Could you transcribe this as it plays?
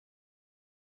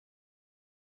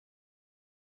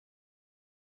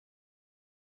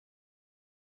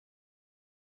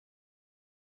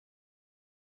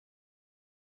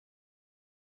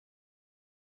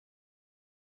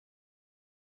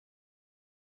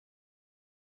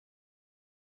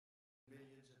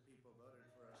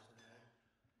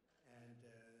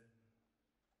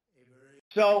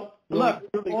So, look,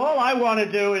 all I want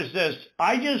to do is this.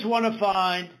 I just want to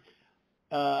find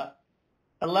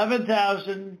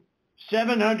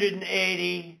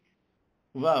 11,780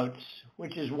 votes,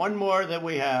 which is one more than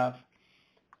we have,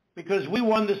 because we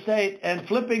won the state, and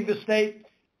flipping the state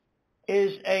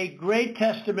is a great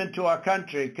testament to our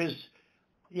country, because,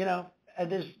 you know,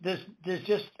 there's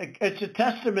just, it's a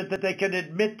testament that they can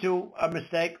admit to a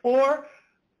mistake, or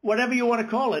whatever you want to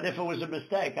call it, if it was a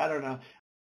mistake. I don't know.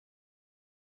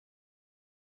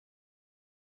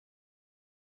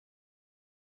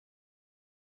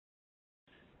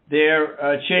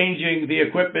 They're changing the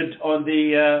equipment on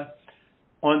the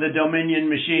Dominion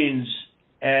machines,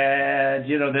 and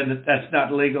then that's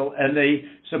not legal. And they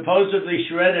supposedly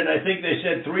shredded, I think they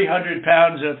said 3,000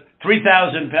 pounds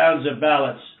of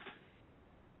ballots,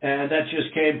 and that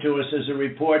just came to us as a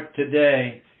report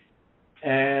today.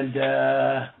 And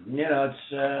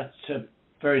it's a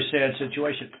very sad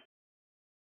situation.